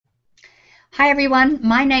Hi everyone,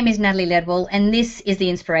 my name is Natalie Ledwell and this is the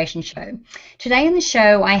Inspiration Show. Today in the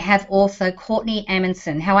show I have author Courtney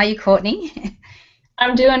Amundson. How are you, Courtney?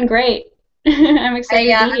 I'm doing great. I'm excited to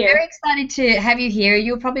be I'm here. very excited to have you here.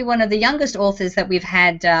 You're probably one of the youngest authors that we've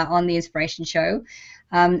had on the Inspiration Show,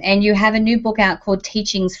 and you have a new book out called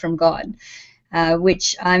Teachings from God,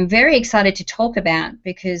 which I'm very excited to talk about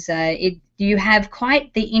because you have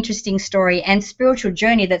quite the interesting story and spiritual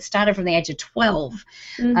journey that started from the age of 12.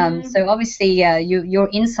 hmm So obviously, your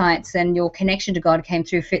insights and your connection to God came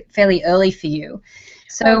through fairly early for you. Oh,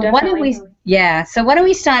 So why don't definitely. we, yeah? So why don't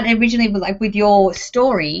we start originally with your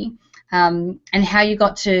story, and how you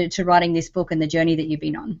got to writing this book and the journey that you've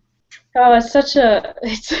been on. Oh, it's such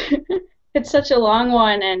a long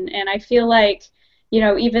one, and I feel like,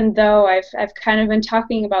 even though I've kind of been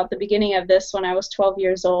talking about the beginning of this when I was 12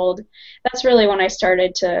 years old, that's really when I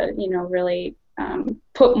started to, really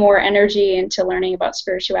put more energy into learning about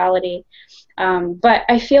spirituality. But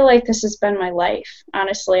I feel like this has been my life.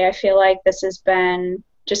 Honestly, I feel like this has been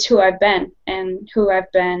just who I've been and who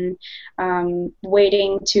I've been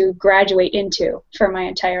waiting to graduate into for my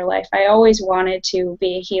entire life. I always wanted to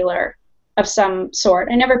be a healer of some sort.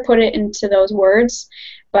 I never put it into those words,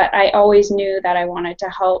 but I always knew that I wanted to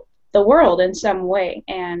help the world in some way.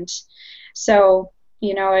 And so,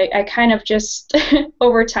 I kind of just,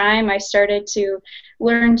 over time, I started to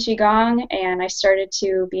learn Qigong and I started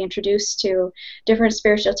to be introduced to different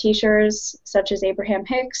spiritual teachers, such as Abraham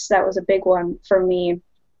Hicks. That was a big one for me.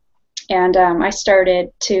 And I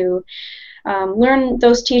started to learn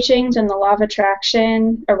those teachings and the law of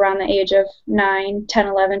attraction around the age of 9, 10,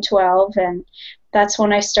 11, 12. And that's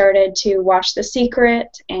when I started to watch The Secret,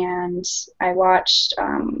 and I watched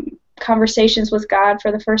Conversations with God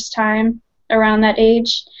for the first time around that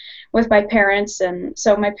age with my parents. And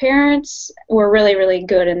so my parents were really, really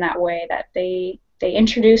good in that way, that they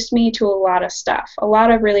introduced me to a lot of stuff, a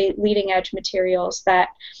lot of really leading edge materials that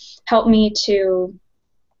helped me to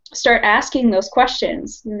start asking those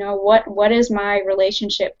questions. What is my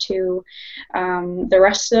relationship to the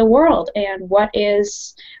rest of the world, and what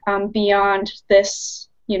is beyond this,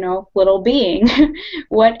 little being?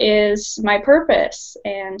 What is my purpose?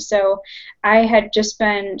 And so I had just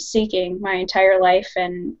been seeking my entire life,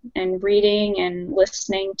 and reading and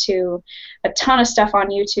listening to a ton of stuff on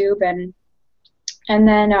YouTube, and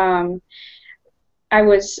then I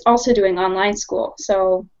was also doing online school.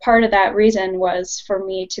 So part of that reason was for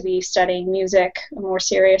me to be studying music more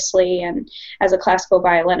seriously and as a classical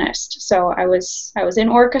violinist. So I was in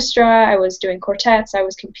orchestra, I was doing quartets, I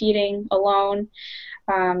was competing alone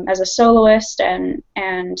as a soloist, and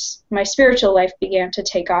my spiritual life began to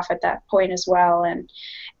take off at that point as well.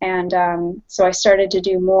 And so I started to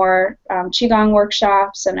do more Qigong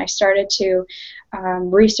workshops, and I started to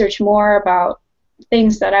research more about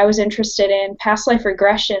things that I was interested in. Past life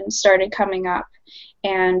regression started coming up,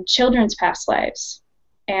 and children's past lives.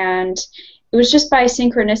 And it was just by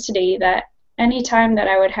synchronicity that any time that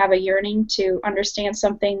I would have a yearning to understand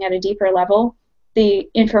something at a deeper level, the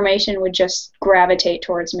information would just gravitate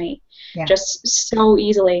towards me Yeah. just so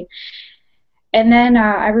easily. And then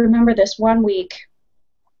I remember this one week,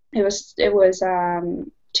 it was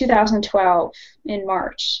 2012 in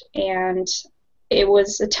March, and it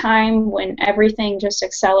was a time when everything just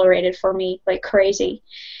accelerated for me like crazy.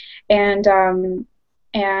 And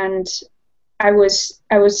I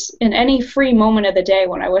was in any free moment of the day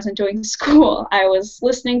when I wasn't doing school, I was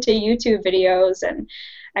listening to YouTube videos, and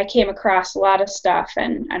I came across a lot of stuff,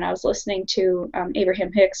 and I was listening to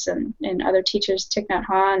Abraham Hicks and other teachers, Thich Nhat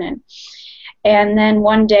Hanh, and then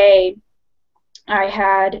one day I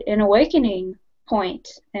had an awakening point,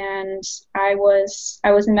 and I was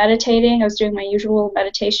meditating. I was doing my usual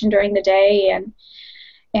meditation during the day,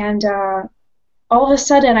 and all of a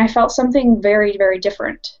sudden I felt something very, very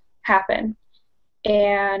different happen,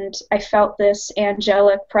 and I felt this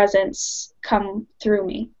angelic presence come through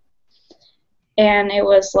me, and it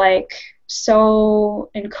was like so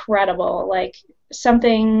incredible, like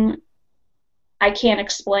something I can't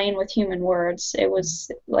explain with human words. It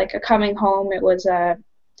was like a coming home. It was a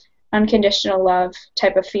unconditional love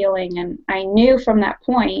type of feeling. And I knew from that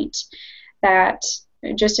point that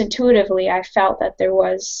just intuitively I felt that there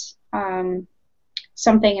was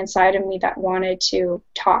something inside of me that wanted to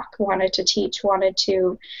talk, wanted to teach, wanted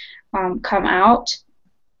to come out.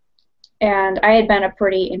 And I had been a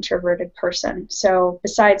pretty introverted person. So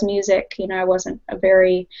besides music, I wasn't a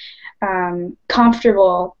very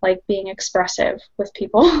comfortable like being expressive with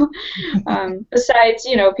people. Besides,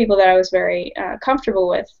 people that I was very comfortable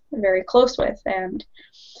with, very close with. And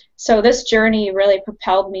so this journey really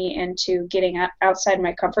propelled me into getting outside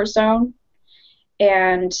my comfort zone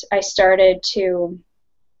and I skipped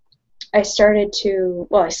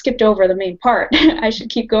over the main part. I should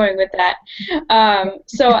keep going with that.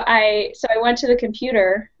 So I went to the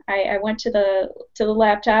computer. I went to the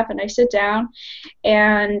laptop, and I sit down,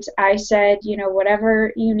 and I said,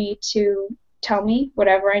 whatever you need to tell me,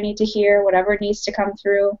 whatever I need to hear, whatever needs to come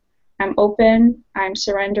through, I'm open, I'm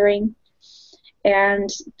surrendering. And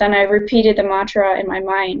then I repeated the mantra in my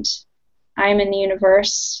mind. I'm in the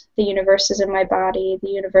universe is in my body, the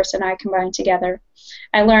universe and I combine together.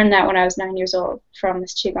 I learned that when I was 9 years old from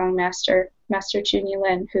this Qigong master, Master Chun-Yi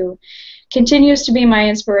Lin, who continues to be my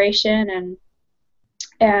inspiration.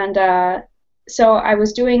 And so I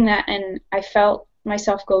was doing that, and I felt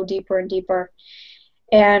myself go deeper and deeper.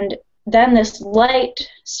 And then this light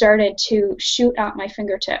started to shoot out my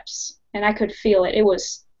fingertips, and I could feel it. It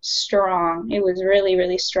was strong. It was really,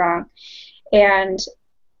 really strong. And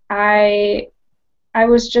I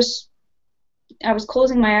was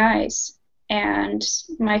closing my eyes, and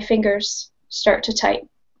my fingers start to tighten.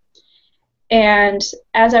 And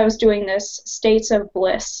as I was doing this, states of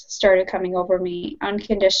bliss started coming over me,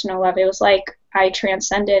 unconditional love. It was like I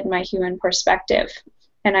transcended my human perspective,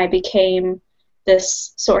 and I became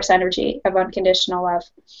this source energy of unconditional love.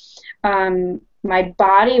 My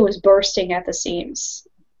body was bursting at the seams.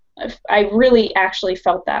 I really actually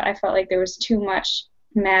felt that. I felt like there was too much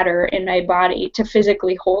matter in my body to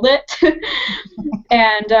physically hold it.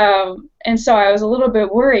 And so I was a little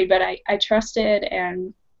bit worried, but I trusted,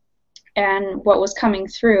 and what was coming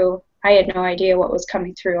through, I had no idea what was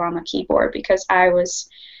coming through on the keyboard, because I was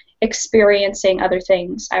experiencing other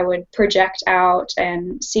things. I would project out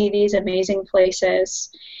and see these amazing places,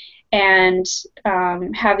 and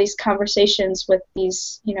have these conversations with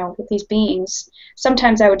these beings.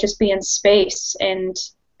 Sometimes I would just be in space and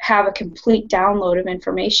have a complete download of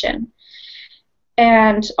information.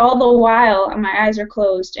 And all the while, my eyes are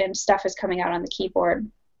closed and stuff is coming out on the keyboard.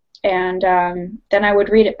 And then I would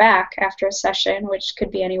read it back after a session, which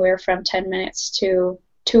could be anywhere from 10 minutes to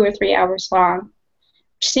 2 or 3 hours long,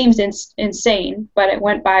 which seems insane, but it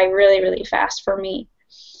went by really, really fast for me.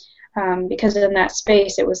 Because in that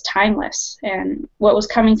space, it was timeless. And what was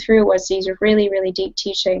coming through was these really, really deep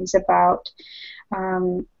teachings about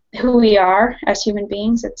who we are as human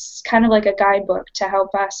beings. It's kind of like a guidebook to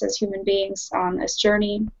help us as human beings on this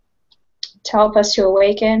journey, to help us to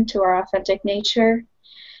awaken to our authentic nature,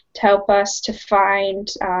 to help us to find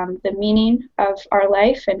the meaning of our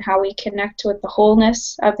life and how we connect with the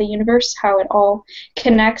wholeness of the universe, how it all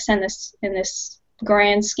connects in this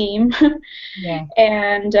grand scheme. Yeah.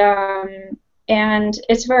 And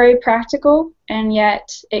it's very practical, and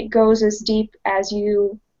yet it goes as deep as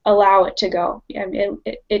you allow it to go. I mean,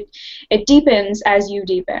 it deepens as you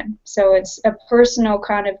deepen. So it's a personal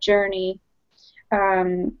kind of journey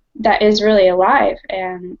that is really alive,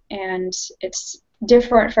 and it's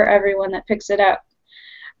different for everyone that picks it up.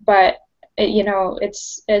 But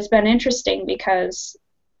it's been interesting, because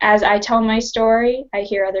as I tell my story, I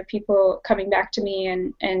hear other people coming back to me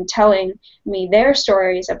and telling me their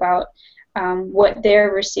stories about what they're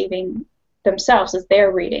receiving themselves as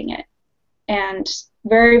they're reading it. And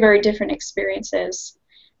very, very different experiences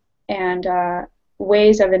and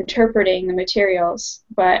ways of interpreting the materials.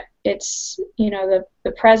 But it's, the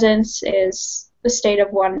presence is the state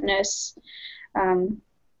of oneness,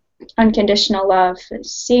 unconditional love,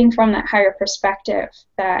 seeing from that higher perspective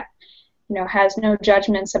that has no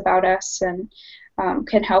judgments about us, and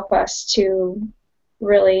can help us to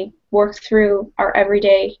really work through our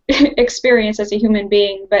everyday experience as a human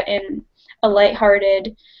being, but in a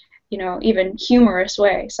lighthearted, even humorous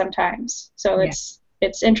way sometimes. So Yeah.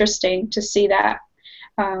 it's interesting to see that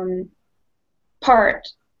part,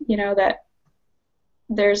 that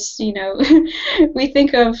there's, we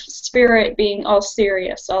think of spirit being all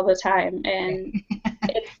serious all the time, and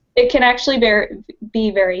it can actually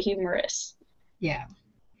be very humorous. Yeah.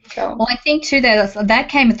 So. Well, I think too that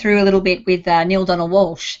came through a little bit with Neil Donald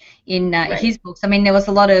Walsh in his books. I mean, there was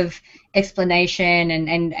a lot of explanation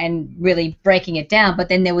and really breaking it down, but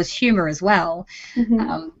then there was humor as well.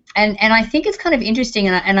 Mm-hmm. And I think it's kind of interesting,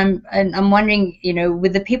 and I'm wondering,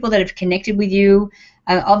 with the people that have connected with you,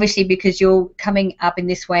 obviously because you're coming up in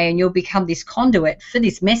this way and you'll become this conduit for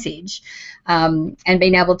this message, and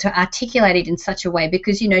being able to articulate it in such a way,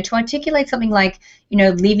 because to articulate something like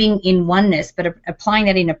living in oneness, but applying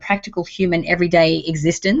that in a practical human everyday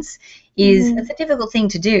existence it's a difficult thing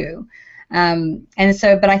to do. And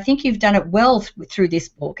so, but I think you've done it well through this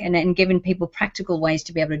book, and given people practical ways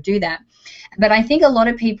to be able to do that. But I think a lot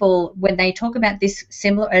of people, when they talk about this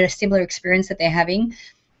similar experience that they're having,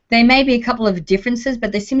 there may be a couple of differences,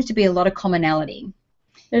 but there seems to be a lot of commonality.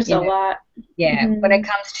 There's you a know. lot. Yeah, when it Mm-hmm.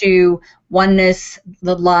 comes to oneness,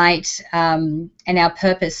 the light, and our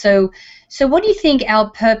purpose. So what do you think our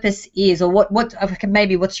purpose is, or what okay,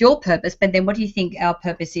 maybe what's your purpose? But then, what do you think our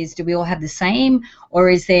purpose is? Do we all have the same, or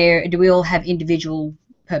do we all have individual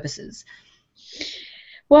purposes?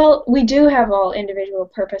 Well, we do have all individual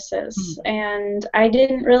Mm. purposes, and I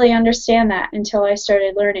didn't really understand that until I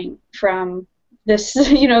started learning from this,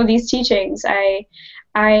 these teachings.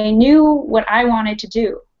 I knew what I wanted to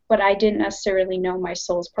do, but I didn't necessarily know my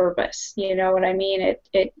soul's purpose. You know what I mean?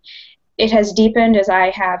 It has deepened as I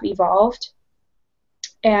have evolved,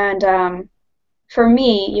 and for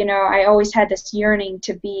me, I always had this yearning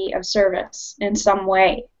to be of service in some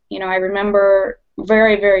way. I remember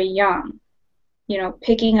very, very young,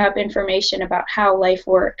 picking up information about how life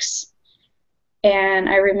works. And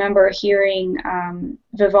I remember hearing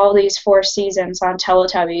Vivaldi's Four Seasons on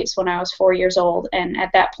Teletubbies when I was 4 years old. And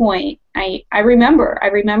at that point, I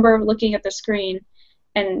remember looking at the screen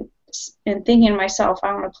and and thinking to myself,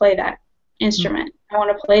 I want to play that Mm. instrument. I want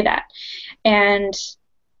to play that. And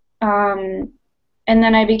um, and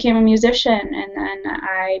then I became a musician, and then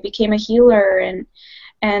I became a healer,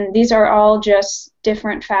 and these are all just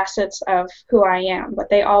different facets of who I am, but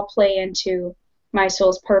they all play into my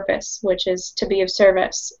soul's purpose, which is to be of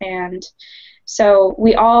service. And so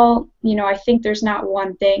we all, I think there's not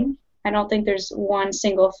one thing. I don't think there's one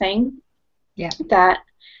single thing Yeah. that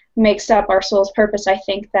makes up our soul's purpose. I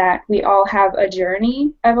think that we all have a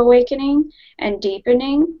journey of awakening and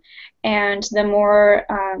deepening, and the more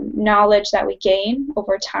knowledge that we gain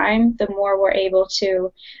over time, the more we're able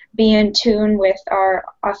to be in tune with our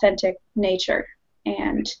authentic nature.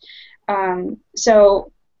 And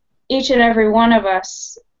so each and every one of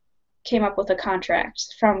us came up with a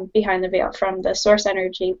contract from behind the veil, from the source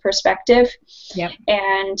energy perspective, Yep.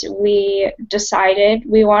 and we decided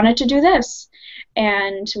we wanted to do this,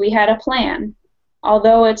 and we had a plan,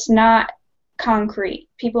 although it's not concrete.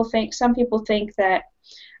 Some people think that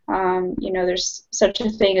there's such a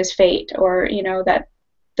thing as fate, or that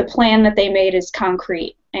the plan that they made is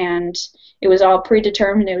concrete and it was all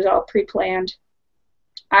predetermined, it was all pre-planned.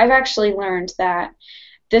 I've actually learned that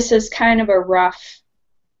this is kind of a rough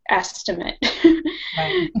estimate.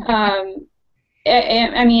 Right. um,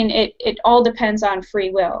 I mean, it all depends on free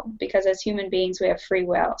will, because as human beings we have free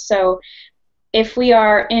will. So if we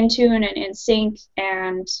are in tune and in sync,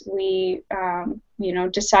 and we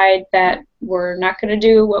decide that we're not going to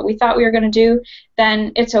do what we thought we were going to do,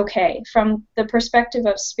 then it's okay. From the perspective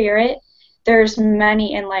of spirit, there's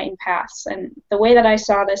many enlightened paths. And the way that I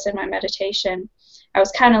saw this in my meditation, I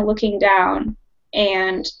was kind of looking down,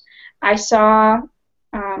 and I saw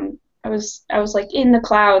I was like in the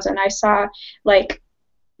clouds, and I saw like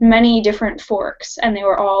many different forks, and they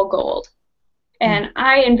were all gold. Mm. And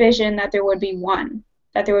I envisioned that there would be one,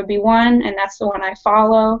 and that's the one I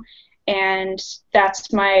follow, and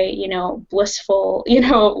that's my, blissful,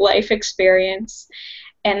 life experience,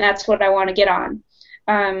 and that's what I want to get on.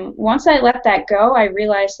 Once I let that go, I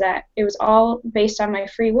realized that it was all based on my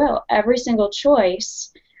free will. Every single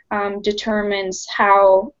choice determines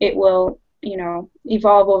how it will,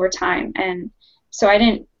 evolve over time. And so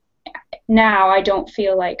now I don't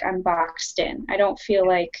feel like I'm boxed in. I don't feel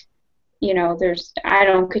like, I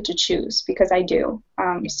don't get to choose, because I do.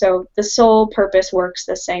 So the soul purpose works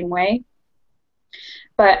the same way.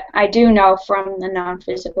 But I do know from the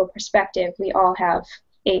non-physical perspective, we all have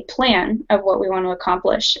a plan of what we want to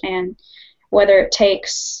accomplish. And whether it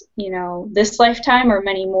takes, this lifetime or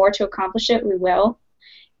many more to accomplish it, we will.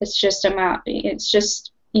 It's just,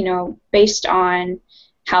 based on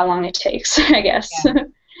how long it takes, I guess. Yeah.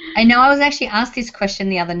 I know I was actually asked this question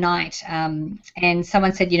the other night, and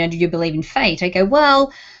someone said, do you believe in fate? I go,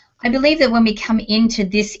 well, I believe that when we come into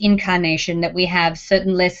this incarnation that we have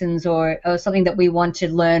certain lessons or something that we want to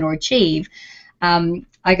learn or achieve.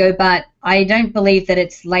 I go, but I don't believe that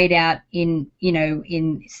it's laid out in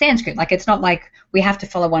Sanskrit. Like, it's not like we have to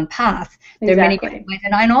follow one path. There are many different ways.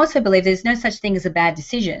 And I also believe there's no such thing as a bad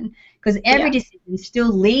decision, because every decision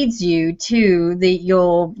still leads you to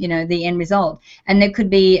the end result. And there could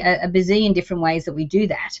be a bazillion different ways that we do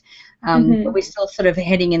that. But we're still sort of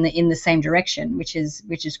heading in the same direction, which is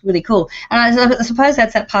really cool. And I suppose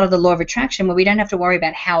that's that part of the law of attraction where we don't have to worry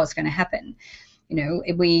about how it's going to happen.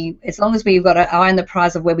 As long as we've got our eye on the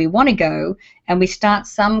prize of where we want to go, and we start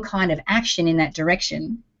some kind of action in that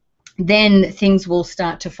direction, then things will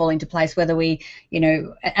start to fall into place. Whether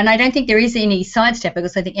and I don't think there is any sidestep,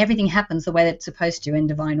 because I think everything happens the way that it's supposed to in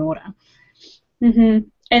divine order. Mm-hmm.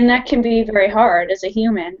 And that can be very hard as a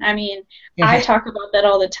human. I mean, I talk about that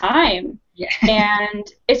all the time,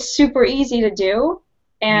 and it's super easy to do,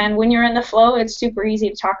 And when you're in the flow, it's super easy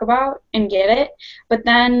to talk about and get it. But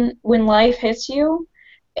then when life hits you,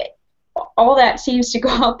 all that seems to go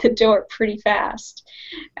out the door pretty fast.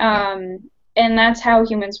 And that's how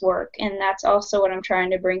humans work. And that's also what I'm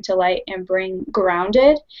trying to bring to light and bring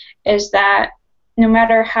grounded, is that no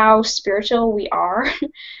matter how spiritual we are,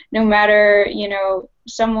 no matter, you know,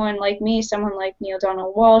 someone like me, someone like Neil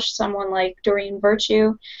Donald Walsh, someone like Doreen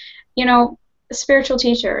Virtue, you know, spiritual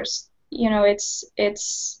teachers, you know, it's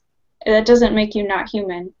that doesn't make you not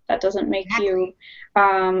human. That doesn't make you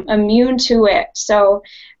immune to it. So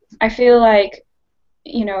I feel like,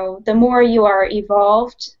 you know, the more you are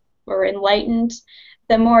evolved or enlightened,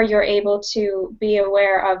 the more you're able to be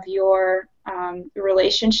aware of your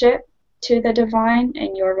relationship to the divine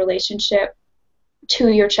and your relationship to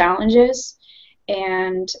your challenges.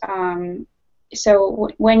 And so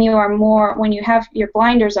when you are more, when you have your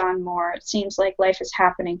blinders on more, it seems like life is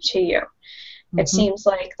happening to you. It seems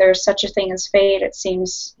like there's such a thing as fate. It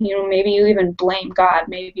seems, you know, maybe you even blame God.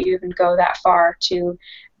 Maybe you even go that far to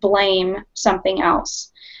blame something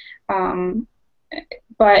else.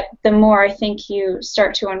 But the more I think you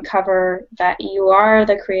start to uncover that you are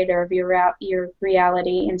the creator of your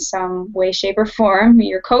reality in some way, shape, or form,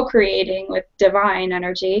 you're co-creating with divine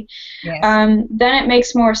energy, then it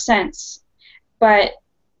makes more sense. But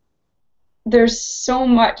there's so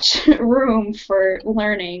much room for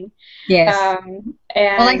learning. Yes. And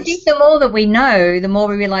well, I think the more that we know, the more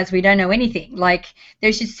we realize we don't know anything. Like,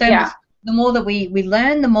 there's just so much. The more that we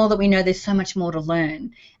learn, the more that we know there's so much more to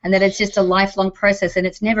learn, and that it's just a lifelong process and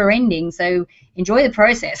it's never ending. So enjoy the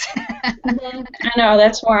process. I know,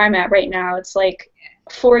 that's where I'm at right now. It's like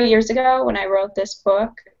 4 years ago when I wrote this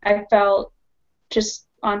book, I felt just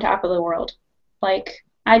on top of the world. Like,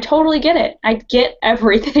 I totally get it. I get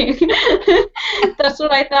everything. That's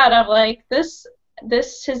what I thought. I'm like, this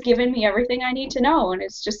has given me everything I need to know, and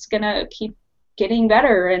it's just gonna keep getting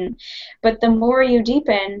better. But the more you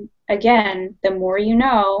deepen, again, the more you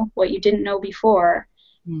know what you didn't know before,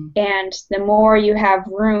 and the more you have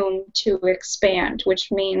room to expand,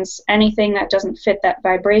 which means anything that doesn't fit that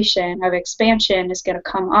vibration of expansion is going to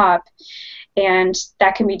come up, and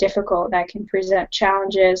that can be difficult. That can present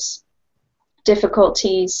challenges,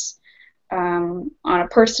 difficulties on a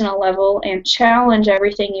personal level, and challenge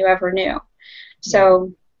everything you ever knew.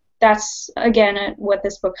 So that's, again, what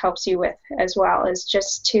this book helps you with as well, is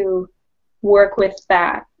just to work with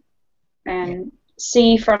that and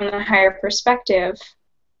see from the higher perspective,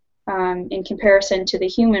 in comparison to the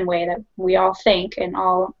human way that we all think and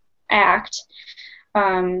all act,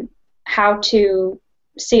 how to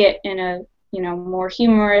see it in a, you know, more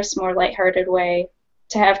humorous, more lighthearted way,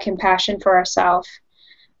 to have compassion for ourselves.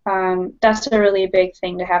 That's a really big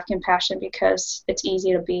thing, to have compassion, because it's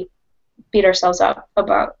easy to beat ourselves up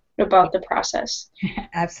about the process.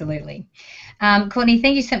 Absolutely. Courtney,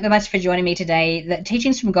 thank you so much for joining me today. The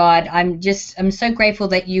Teachings from God, I'm so grateful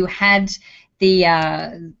that you had you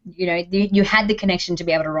had the connection to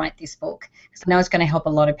be able to write this book, because I know it's going to help a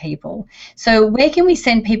lot of people. So where can we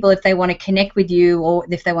send people if they want to connect with you, or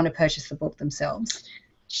if they want to purchase the book themselves?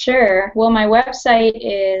 Sure. Well, my website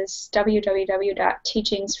is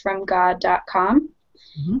www.teachingsfromgod.com.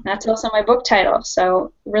 That's also my book title,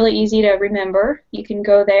 so really easy to remember. You can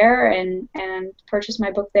go there and purchase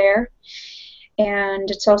my book there.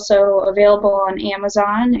 And it's also available on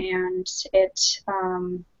Amazon, and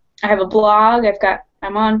I have a blog.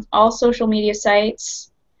 I'm on all social media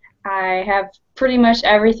sites. I have pretty much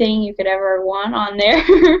everything you could ever want on there.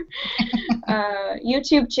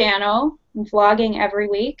 YouTube channel. I'm vlogging every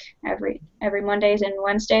week, every Mondays and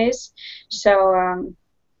Wednesdays. So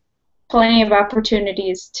plenty of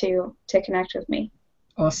opportunities to connect with me.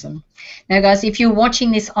 Awesome. Now, guys, if you're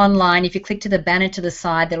watching this online, if you click to the banner to the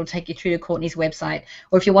side, that'll take you through to Courtney's website.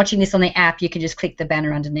 Or if you're watching this on the app, you can just click the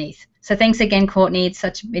banner underneath. So thanks again, Courtney.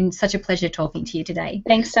 It's been such a pleasure talking to you today.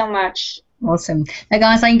 Thanks so much. Awesome. Now,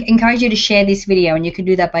 guys, I encourage you to share this video, and you can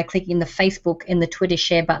do that by clicking the Facebook and the Twitter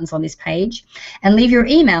share buttons on this page, and leave your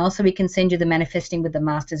email so we can send you the Manifesting with the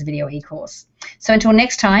Masters video e-course. So until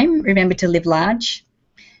next time, remember to live large,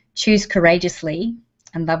 choose courageously,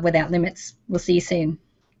 and love without limits. We'll see you soon.